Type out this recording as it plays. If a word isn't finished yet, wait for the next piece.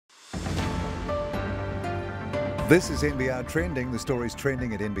This is NBR Trending, the stories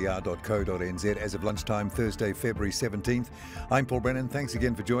trending at nbr.co.nz as of lunchtime Thursday, February 17th. I'm Paul Brennan, thanks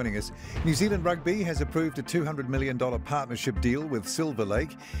again for joining us. New Zealand Rugby has approved a $200 million partnership deal with Silver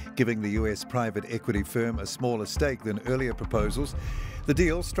Lake, giving the US private equity firm a smaller stake than earlier proposals. The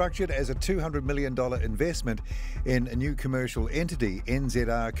deal, structured as a $200 million investment in a new commercial entity,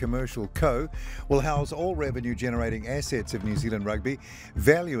 NZR Commercial Co., will house all revenue-generating assets of New Zealand Rugby,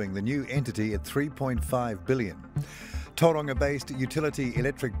 valuing the new entity at $3.5 billion. Tauranga-based utility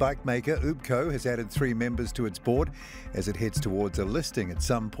electric bike maker UBCO has added 3 members to its board as it heads towards a listing at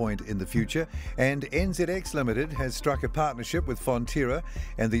some point in the future. And NZX Limited has struck a partnership with Fonterra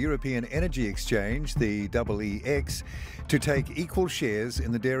and the European Energy Exchange, the EEX, to take equal shares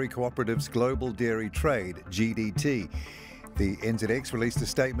in the Dairy Cooperative's Global Dairy Trade, GDT. The NZX released a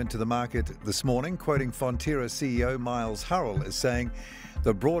statement to the market this morning, quoting Fonterra CEO Miles Hurrell as saying,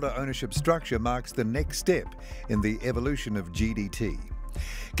 "The broader ownership structure marks the next step in the evolution of GDT."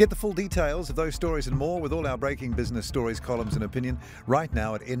 Get the full details of those stories and more with all our breaking business stories, columns and opinion right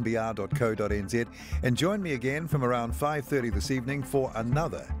now at nbr.co.nz, and join me again from around 5:30 this evening for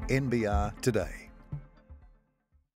another NBR Today.